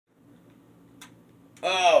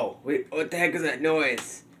Oh, wait, what the heck is that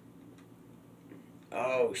noise?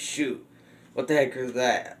 Oh, shoot. What the heck is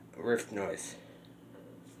that rift noise?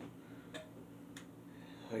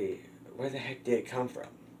 Wait, where the heck did it come from?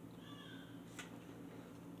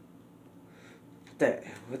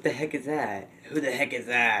 What the heck is that? Who the heck is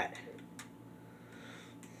that?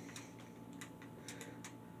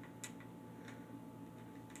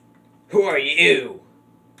 Who are you?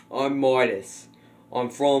 I'm Midas. I'm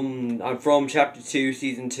from chapter 2,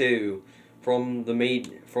 season 2, from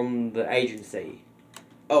the agency.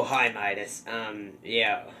 Oh, hi Midas.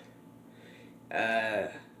 Yeah.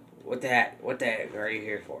 What the heck are you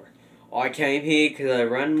here for? I came here because I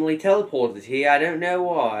randomly teleported here. I don't know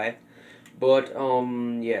why. But,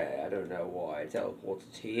 yeah, I don't know why I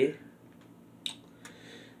teleported here.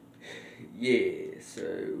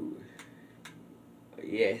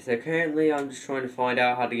 So currently I'm just trying to find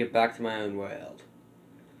out how to get back to my own world.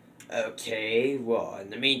 Okay, well, in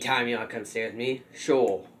the meantime, you want to come stay with me?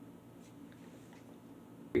 Sure.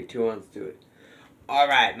 3, 2, 1, let's do it.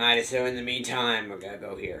 Alright, Midas, so in the meantime, we're gonna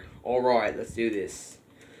go here. Alright, let's do this.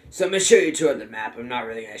 So I'm gonna show you a tour of the map. I'm not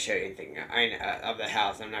really gonna show you anything of the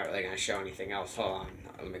house. I'm not really gonna show anything else. Hold on,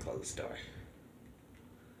 let me close the door.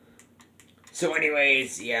 So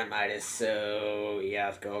anyways, yeah, Midas, so yeah,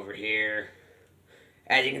 let's go over here.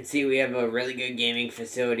 As you can see, we have a really good gaming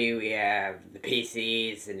facility. We have the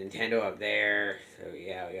PCs, the Nintendo up there. So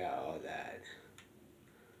yeah, we got all that.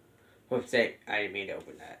 Whoops, I didn't mean to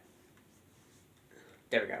open that.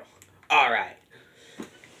 There we go. Alright.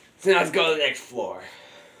 So now let's go to the next floor.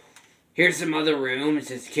 Here's some other rooms,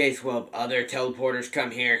 just in case, well, other teleporters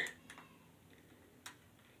come here.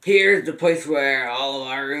 Here's the place where all of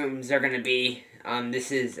our rooms are going to be.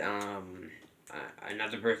 This is,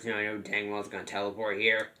 another person I know dang well is going to teleport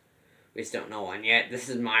here. We just don't know one yet. This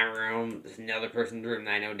is my room. This is another person's room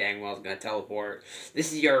that I know dang well is going to teleport.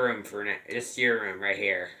 This is your room for now. This is your room right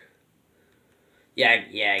here. Yeah,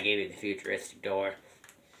 I gave you the futuristic door.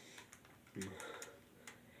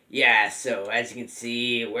 Yeah, so as you can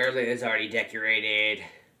see, where is already decorated.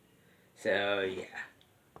 So, yeah.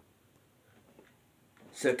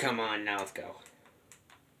 So, come on, now let's go.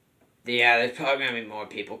 Yeah, there's probably going to be more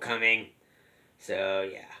people coming. So,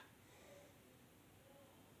 yeah.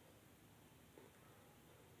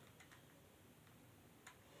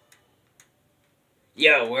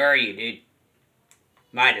 Yo, where are you, dude?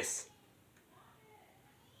 Midas.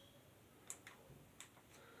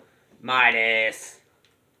 Midas.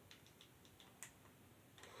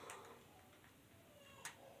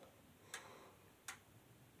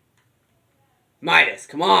 Midas,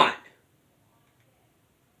 come on!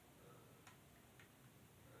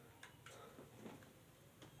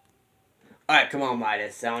 Alright, come on,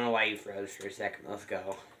 Midas. I don't know why you froze for a second. Let's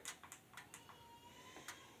go.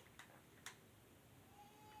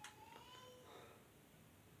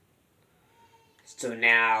 So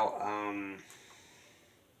now,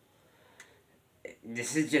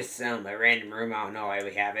 this is just a random room. I don't know why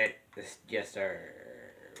we have it. This is just our...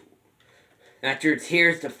 Not sure.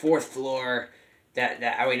 Here's the 4th floor.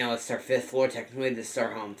 We know it's our 5th floor. Technically, this is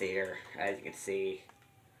our home theater. As you can see.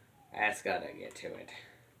 I just gotta get to it.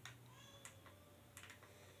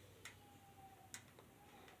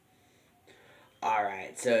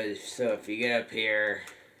 Alright, so if you get up here,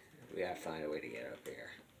 we gotta find a way to get up here.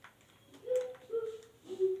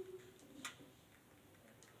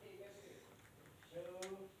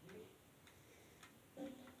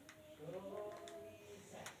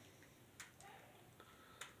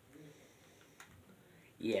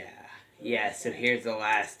 Yeah, so here's the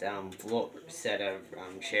last floor set of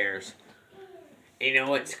chairs. You know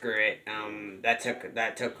what? Screw it. That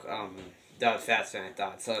was faster than I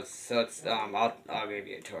thought. So it's I'll give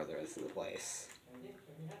you a tour of the rest of the place.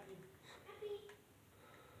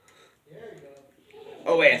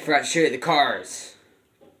 Oh wait, I forgot to show you the cars.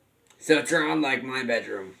 So it's around like my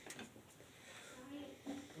bedroom.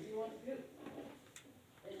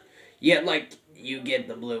 Yeah, like you get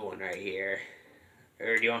the blue one right here.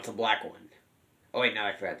 Or do you want the black one? Oh wait, no,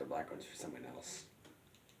 I forgot the black one's for someone else.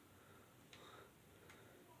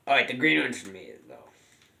 Oh wait, the green one's for me,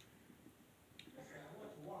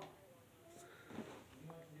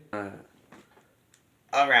 though.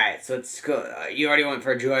 Alright, so let's go. You already went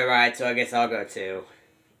for a joyride, so I guess I'll go too.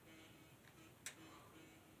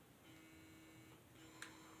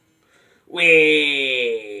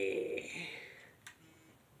 Whee!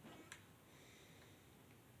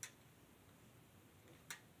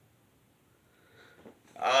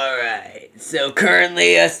 Alright, so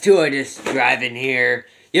currently us two are just driving here.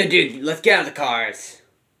 Yo, dude, let's get out of the cars.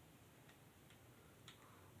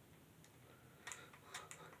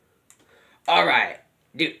 Alright,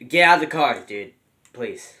 Dude, get out of the car, dude.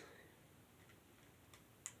 Please.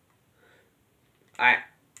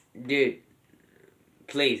 Dude.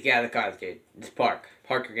 Please, get out of the car, dude. Just park.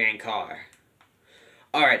 Park your gang car.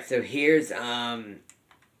 Alright, so here's,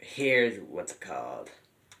 what's it called?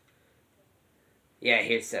 Yeah,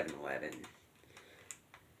 here's 7-Eleven.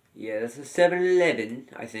 Yeah, that's a 7-Eleven,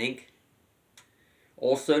 I think.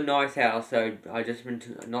 Also, nice house. I just been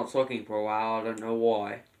not talking for a while. I don't know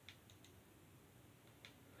why.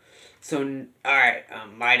 So, alright,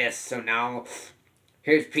 Midas. So now,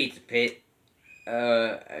 here's Pizza Pit.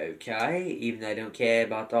 Okay. Even though I don't care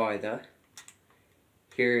about either.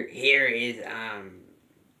 Here is,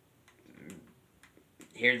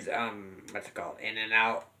 here's, what's it called?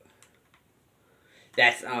 In-N-Out.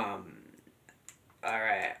 That's, alright.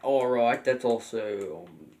 That's also,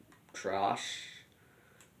 trash.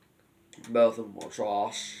 Both of them are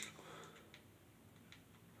trash.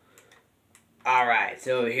 Alright,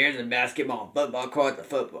 so here's the basketball and football court, the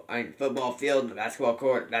football field, and the basketball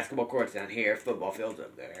court. Basketball court's down here, football field's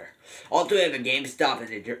up there. Also, we have a GameStop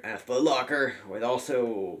and a Foot Locker, with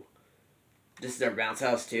also, this is our bounce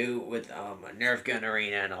house too, with a Nerf gun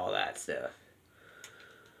arena and all that stuff.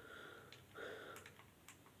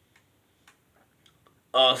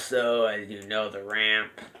 Also, as you know, the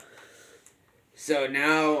ramp. So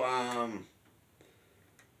now,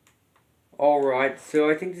 alright, so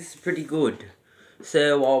I think this is pretty good.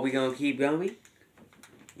 So, are we gonna keep going?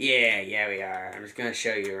 Yeah, we are. I'm just gonna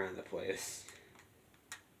show you around the place.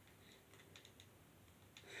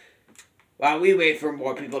 While we wait for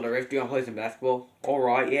more people to rift, you wanna play some basketball?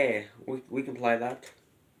 Alright, yeah, we can play that.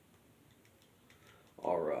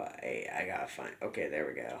 Alright, I gotta find, okay, there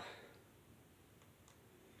we go.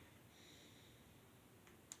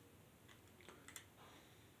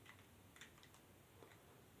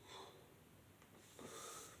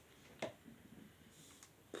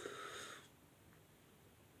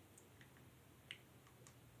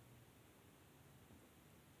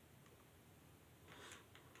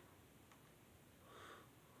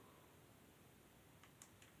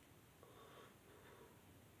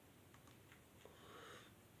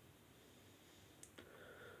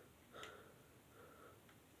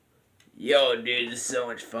 Yo, dude, this is so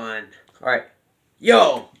much fun. Alright.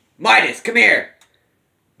 Yo, Midas, come here.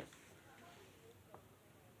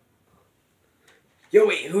 Yo,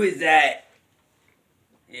 wait, who is that?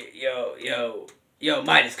 Yo,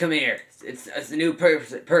 Midas, come here. It's a new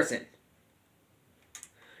person.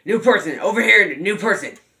 New person, over here, new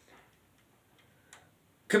person.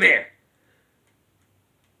 Come here.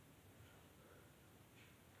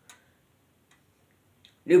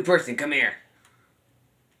 New person, come here.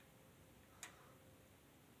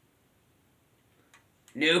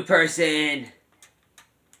 New person.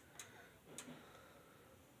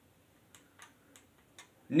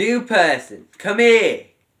 New person, come here.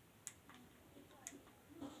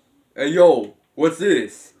 Hey, yo, what's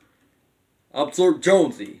this? I'm Sir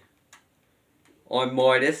Jonesy. I'm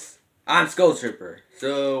Midas. I'm Skull Trooper.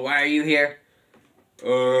 So, why are you here?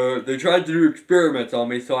 They tried to do experiments on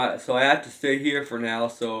me, so I have to stay here for now,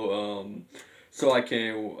 so I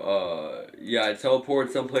can, I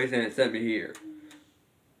teleported someplace and it sent me here.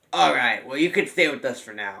 Alright, well you can stay with us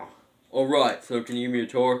for now. Alright, so can you give me a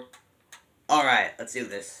tour? Alright, let's do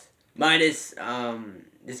this. Midas,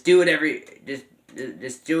 just do whatever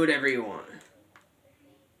you want.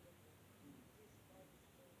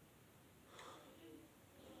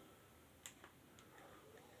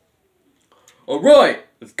 Alright,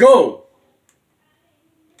 let's go!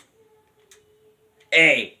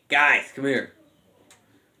 Hey, guys, come here.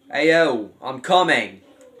 Hey, yo, I'm coming.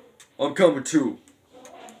 I'm coming too.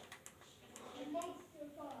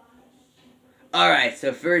 Alright,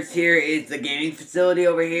 so first here is the gaming facility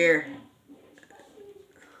over here.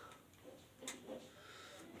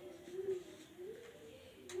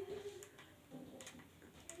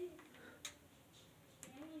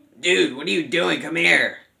 Dude, what are you doing? Come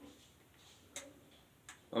here.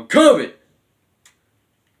 I'm coming.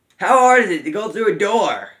 How hard is it to go through a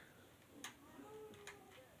door?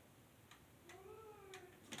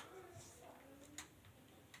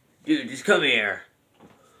 Dude, just come here.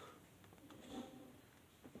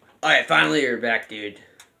 Alright, finally you're back, dude.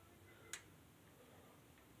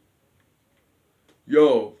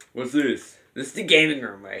 Yo, what's this? This is the gaming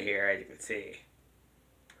room right here, as you can see.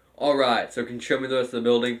 Alright, so can you show me the rest of the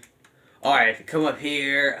building? Alright, if you come up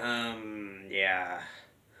here, yeah.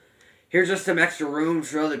 Here's just some extra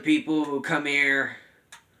rooms for other people who come here.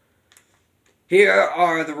 Here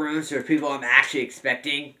are the rooms for people I'm actually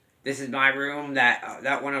expecting. This is my room.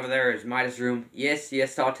 That one over there is Midas' room. Yes,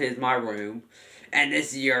 that is my room. And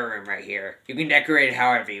this is your room right here. You can decorate it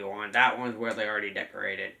however you want. That one's where they already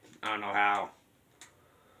decorated. I don't know how.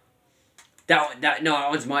 That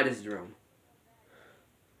one's Midas' room.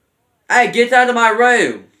 Hey, get out of my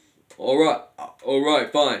room!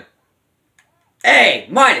 Alright, fine. Hey,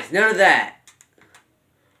 Midas, none of that!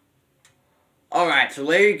 Alright, so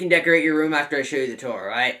later you can decorate your room after I show you the tour,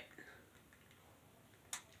 right?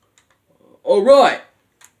 Alright!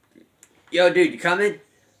 Yo, dude, you coming?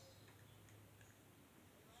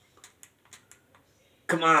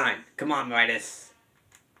 Come on, Midas.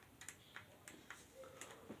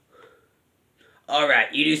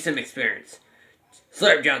 Alright, you do some experience.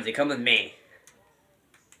 Slurp Jonesy, come with me.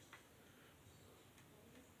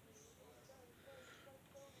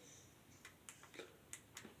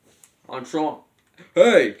 I'm strong.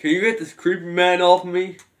 Hey, can you get this creepy man off of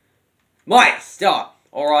me? Mike, stop.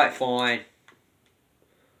 Alright, fine.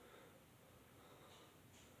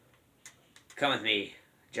 Come with me,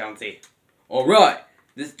 Jonesy. Alright.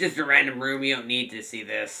 This is just a random room. You don't need to see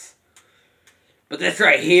this. But this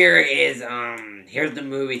right here is, here's the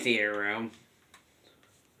movie theater room.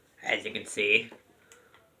 As you can see.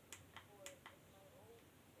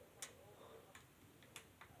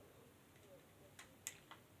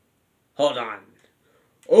 Hold on.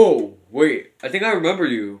 Oh, wait. I think I remember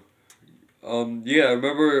you. Yeah, I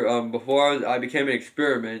remember, before I became an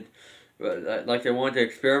experiment, like they wanted to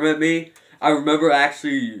experiment me, I remember I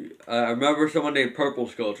remember someone named Purple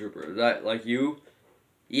Skull Trooper. Is that, like, you?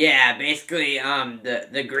 Yeah, basically,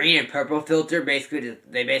 the green and purple filter,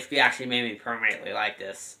 they basically actually made me permanently like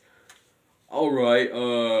this. Alright,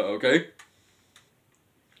 okay.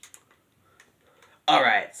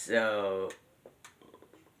 Alright, so...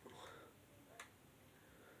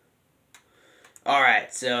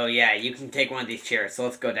 Alright, so yeah, you can take one of these chairs. So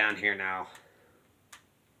let's go down here now.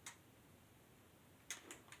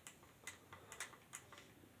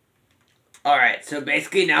 Alright, so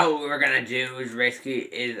basically now what we're gonna do is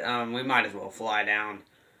we might as well fly down.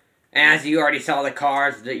 And as you already saw the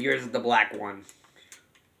cars, yours is the black one.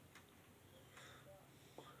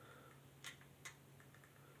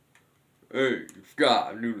 Hey,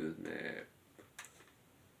 Scott, I knew this, man.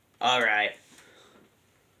 Alright.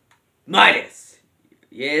 Midas!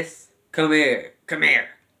 Yes? Come here. Come here.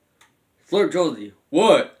 Slurp Jonesy.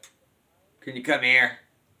 What? Can you come here?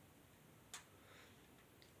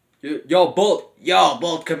 Y'all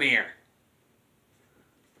both come here.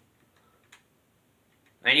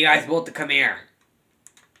 And you guys both to come here.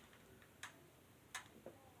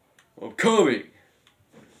 I'm coming.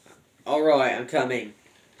 Alright, I'm coming.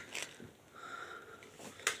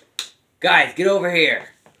 Guys, get over here.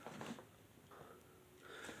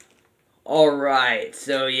 Alright,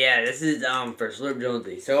 so yeah, this is for Slurp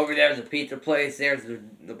Jonesy. So over there's a pizza place, there's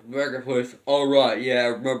the burger place. Alright, yeah, I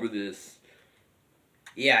remember this.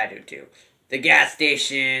 Yeah, I do too. The gas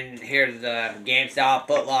station, here's the GameStop,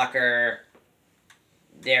 Foot Locker.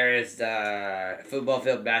 There's the football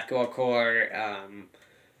field, basketball court.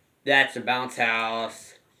 That's the bounce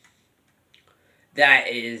house. That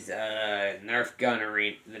is Nerf gun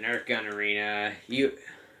arena. The Nerf gun arena. You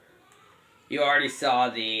already saw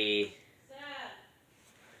the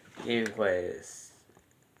gameplays.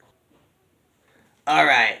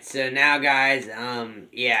 Alright, so now guys,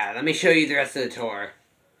 yeah, let me show you the rest of the tour.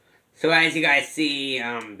 So as you guys see,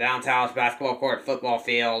 bounce house, basketball court, football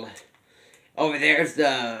field. Over there's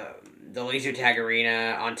the laser tag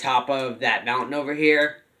arena on top of that mountain over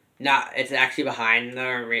here. It's actually behind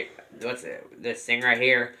this thing right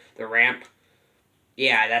here, the ramp.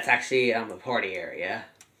 Yeah, that's actually a party area.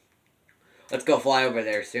 Let's go fly over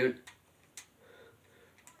there soon.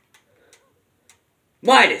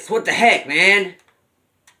 Midas, what the heck, man?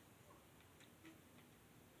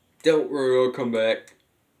 Don't worry, I'll come back.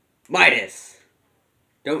 Midas,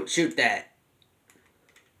 don't shoot that.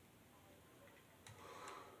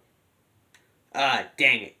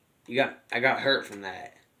 Dang it. I got hurt from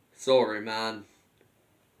that. Sorry, man.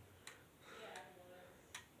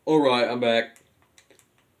 Alright, I'm back.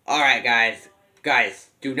 Alright, guys. Guys,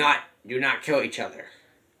 do not kill each other.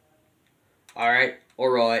 Alright?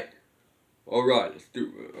 Alright. Alright, let's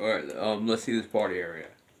do it. Alright, let's see this party area.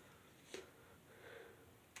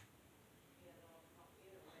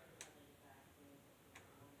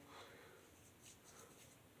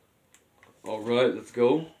 Alright, let's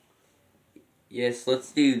go. Yes,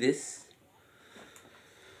 let's do this.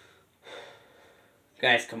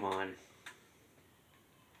 Guys, come on.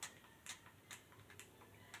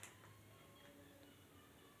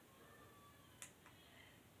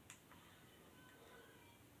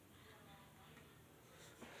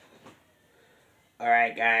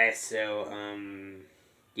 Alright, guys, so,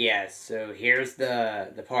 Yeah, so here's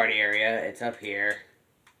the party area. It's up here.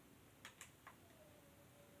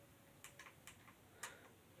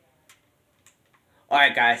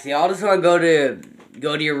 Alright guys, y'all just wanna go to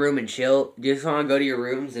your room and chill? Do you just wanna go to your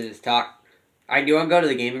rooms and just talk? Alright, do you wanna go to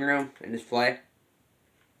the gaming room and just play?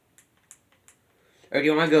 Or do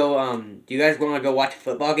you wanna go, do you guys wanna go watch a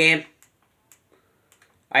football game?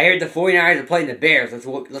 I heard the 49ers are playing the Bears.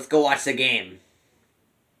 Let's go watch the game.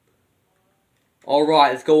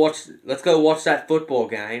 Alright, let's go watch that football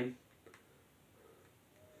game.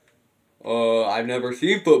 I've never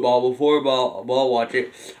seen football before, but I'll watch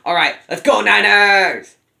it. Alright, let's go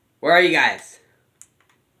Niners! Where are you guys?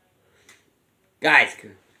 Guys.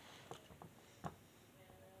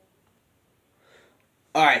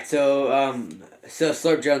 Alright, so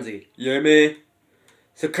Slurp Jonesy. Yeah, man.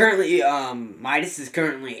 So currently, Midas is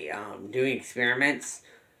currently, doing experiments.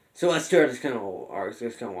 So let's just gonna watch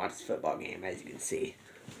this football game, as you can see.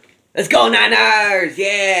 Let's go Niners!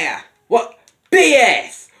 Yeah! What?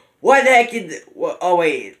 BS! What the heck did... oh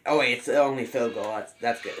wait, it's only field goal.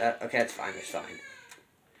 That's good. Okay, that's fine,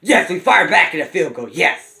 Yes, we fire back at a field goal.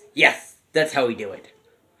 Yes! Yes! That's how we do it.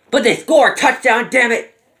 But they score a touchdown, damn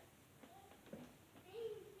it!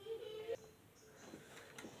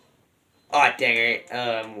 Oh, dang it.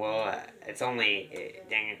 Well, it's only...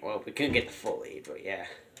 dang it. Well, we couldn't get the full lead, but yeah.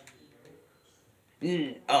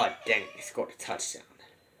 Oh, dang it. They scored a touchdown.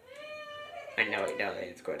 I know, they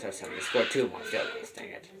didn't score a touchdown. They scored 2 more field goals, dang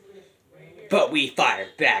it. But we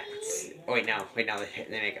fired back. Oh, wait, no. They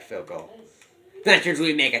make a field goal. That means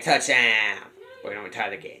we make a touchdown. Wait, no, we tie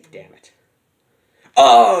the game. Damn it.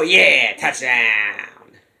 Oh, yeah.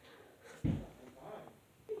 Touchdown.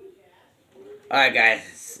 Alright,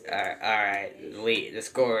 guys. Alright. The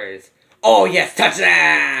score is... oh, yes.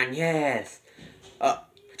 Touchdown. Yes.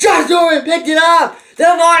 Josh Norman picked it up. The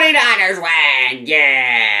 49ers win.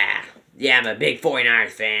 Yeah. Yeah, I'm a big 49ers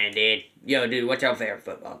fan, dude. Yo, dude, what's your favorite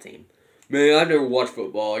football team? Man, I've never watched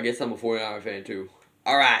football. I guess I'm a 49er fan, too.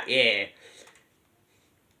 Alright, yeah.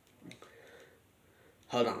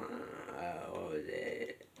 Hold on. What was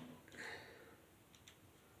it?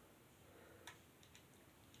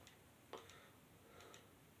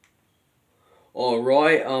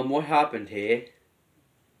 Alright, what happened here?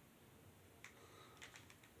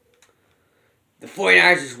 The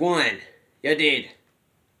 49ers just won. Yo, dude.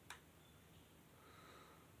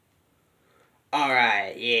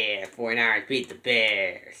 Alright, yeah. 49ers beat the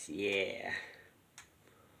Bears. Yeah.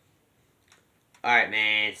 Alright,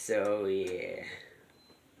 man. So, yeah.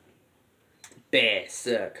 The Bears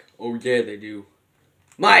suck. Oh, yeah, they do.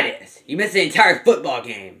 Midas, you missed the entire football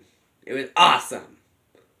game. It was awesome.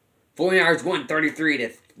 49ers won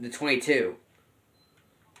 33-22.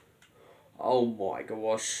 Oh, my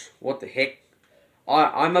gosh. What the heck?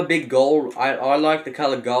 I'm a big gold. I like the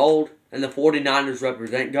color gold, and the 49ers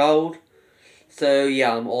represent gold. So,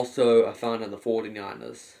 yeah, I'm also a fan of the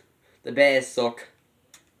 49ers. The Bears suck.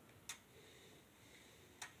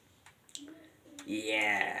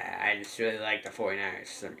 Yeah, I just really like the 49ers for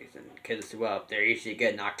some reason. Because, well, they're usually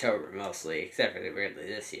good in October, mostly. Except for weirdly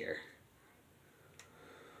this year.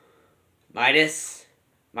 Midas?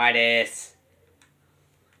 Midas?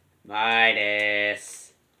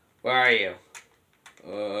 Midas? Where are you?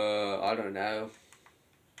 I don't know.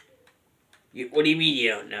 What do you mean you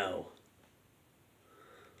don't know?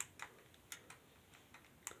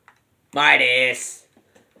 Midas!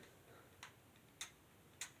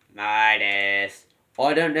 Midas! Oh,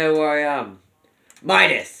 I don't know where I am.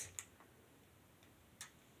 Midas!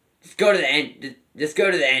 Just go to the just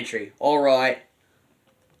go to the entry. Alright.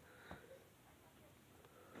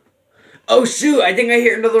 Oh shoot, I think I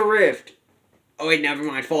hear another rift. Oh wait, never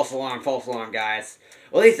mind. False alarm, guys.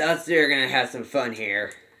 Well, at least us two are gonna have some fun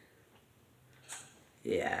here.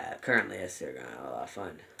 Yeah, currently us two are gonna have a lot of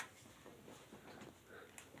fun.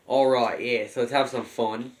 Alright, yeah, so let's have some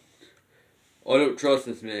fun. I don't trust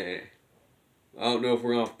this man. I don't know if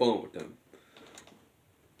we're gonna have fun with him.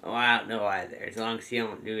 Oh, I don't know either, as long as he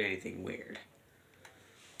don't do anything weird.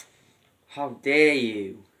 How dare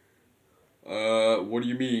you? What do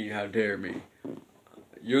you mean, how dare me?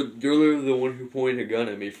 You're literally the one who pointed a gun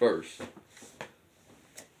at me first.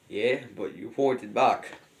 Yeah, but you pointed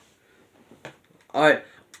back. Alright.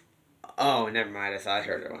 Oh, never mind, I thought I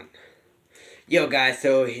heard one. Yo, guys,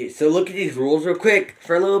 so look at these rules real quick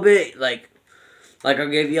for a little bit. Like I'll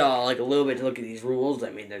give y'all, like, a little bit to look at these rules.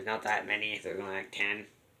 I mean, there's not that many. There's only, like, 10.